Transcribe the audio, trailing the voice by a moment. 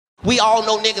We all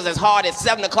know niggas as hard as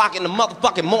 7 o'clock in the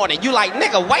motherfucking morning. You like,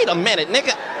 nigga, wait a minute,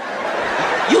 nigga.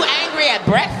 You angry at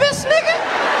breakfast, nigga?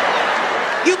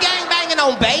 You gangbanging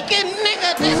on bacon,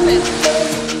 nigga? This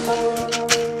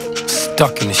is...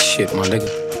 Stuck in this shit, my nigga.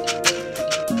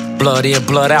 Blood in,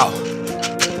 blood out.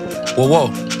 Whoa, whoa.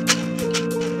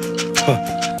 Huh.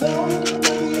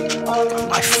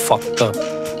 I fucked up.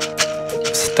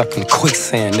 Stuck in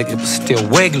quicksand, nigga, but still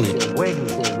wiggling.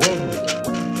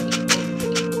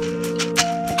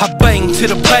 I bang till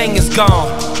the bang is gone.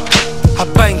 I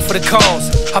bang for the cause.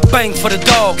 I bang for the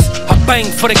dogs. I bang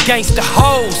for the gangsta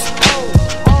hoes.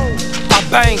 I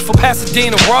bang for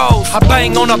Pasadena Rose. I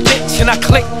bang on a bitch and I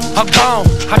click, I'm gone.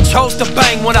 I chose to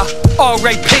bang when I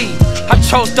R.A.P. I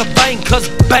chose to bang cause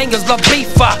bangers love beef.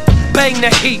 I bang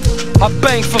the heat. I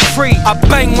bang for free. I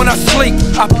bang when I sleep.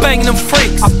 I bang them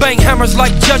freaks. I bang hammers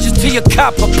like judges till you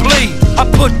cop a plea. I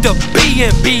put the B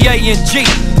in B-A-N-G.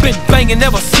 Been banging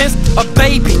ever since a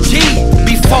baby G.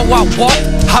 Before I walk,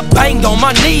 I banged on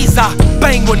my knees. I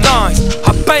bang with nines.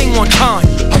 I bang one time.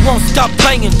 I won't stop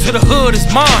banging till the hood is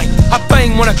mine. I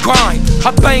bang when I grind.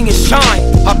 I bang and shine.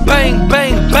 I bang,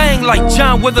 bang, bang like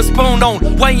John Witherspoon on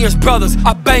Wayans Brothers.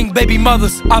 I bang baby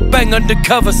mothers. I bang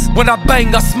undercovers. When I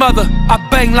bang, I smother. I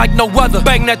bang like no other.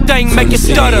 Bang that thing, make it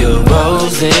stutter. Your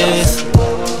roses,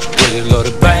 with a load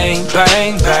of bang,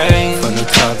 bang, bang. From the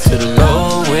top to the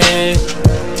low end,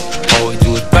 all we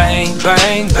do is bang,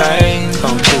 bang, bang.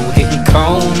 Come through hitting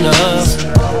corners.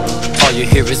 All you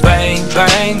hear is bang,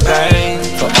 bang, bang.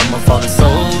 For all my fallen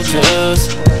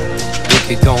soldiers,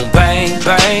 we could go bang,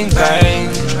 bang, bang.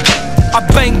 I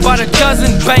bang by the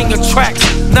dozen banger tracks.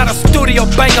 Not a studio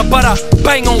banger, but I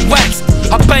bang on wax.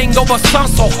 I bang over song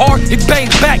so hard, it bang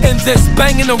back. In this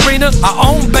banging arena, I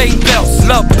own bang belts.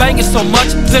 Love banging so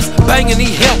much, this banging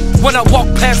need help. When I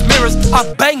walk past mirrors, I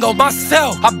bang on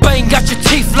myself. I bang got your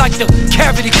teeth like the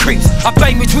cavity creeps. I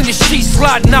bang between the sheets,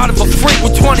 sliding out of a freak.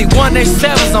 With 21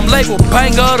 A7s, I'm labeled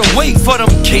banger of the week. For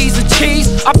them keys and cheese,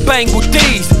 I bang with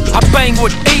these. I bang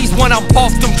with ease when I'm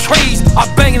off them trees. I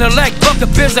bang in the leg, buck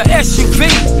if it's a SUV.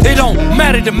 It don't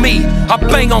matter to me, I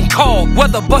bang on call.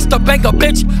 Whether bust or bang a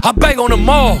bitch, I bang on them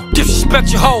all.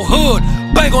 Disrespect your whole hood,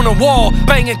 bang on the wall.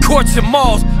 Banging courts and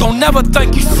malls, don't never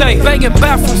think you safe. Banging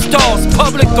bathroom stalls,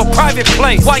 public or private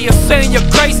place. While you're saying your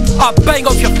grace, I bang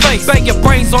off your face. Bang your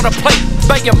brains on a plate,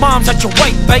 bang your moms at your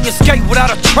weight. Bang your skate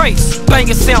without a trace.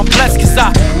 Banging sound blessed cause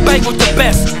I bang with the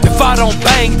best. If I don't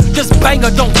bang, this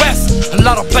banger don't rest. A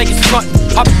lot of bangers frontin',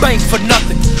 I bang for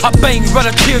nothing. I bang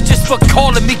relative just for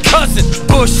calling me cousin.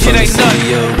 Bullshit ain't nothing.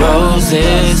 Your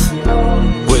roses,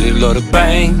 with a load of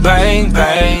bang, bang,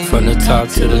 bang. From the top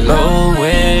to the low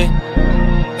end,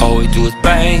 all we do is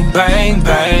bang, bang,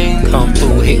 bang. Come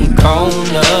through hitting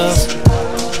corners.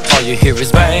 All you hear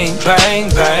is bang, bang,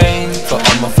 bang. For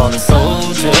all my fallen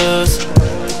soldiers,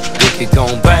 we could go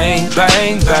bang,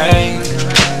 bang, bang.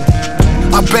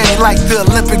 I bang like the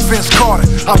Olympic Vince Carter.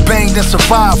 I banged and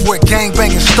survived where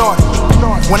gangbanging started.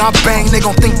 When I bang, they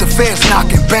gon' think the feds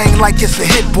knocking. Bang like it's a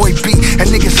hitboy beat and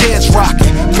niggas' heads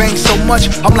rocking. Bang so much,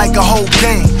 I'm like a whole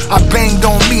gang. I banged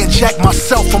on me and jacked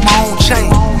myself on my own chain.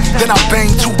 Then I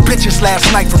banged 2 bitches last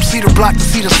night. From Cedar Block to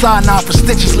Cedar Sinai for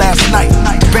stitches last night.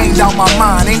 Banged out my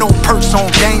mind, ain't no perks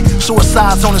on game.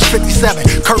 Suicides on his 57,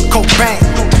 Kurt Cobain.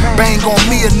 Bang on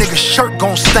me, a nigga's shirt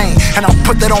gon' stain. And I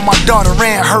put that on my daughter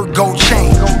and her gold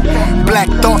chain. Black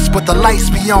thoughts, but the lights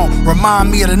be on.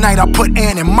 Remind me of the night I put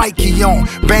Ann and Mikey on.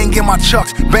 Bang in my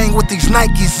chucks, bang with these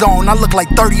Nikes on. I look like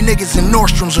 30 niggas in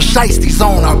Nordstrom's or Shiesties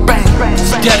on. I bang.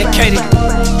 It's dedicated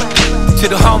to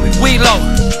the homie Wheelo.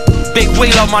 Big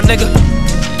Wheelo, my nigga.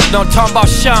 You know I'm talking about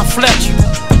Sean Fletcher.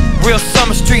 Real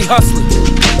Summer Street hustler.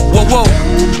 Whoa, whoa.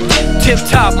 Tip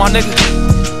top, my nigga.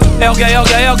 L gang, L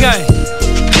gang, L gang.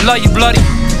 Love you, bloody.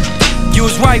 You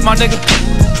was right, my nigga.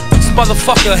 This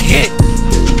motherfucker a hit.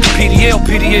 PDL,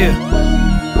 PDL.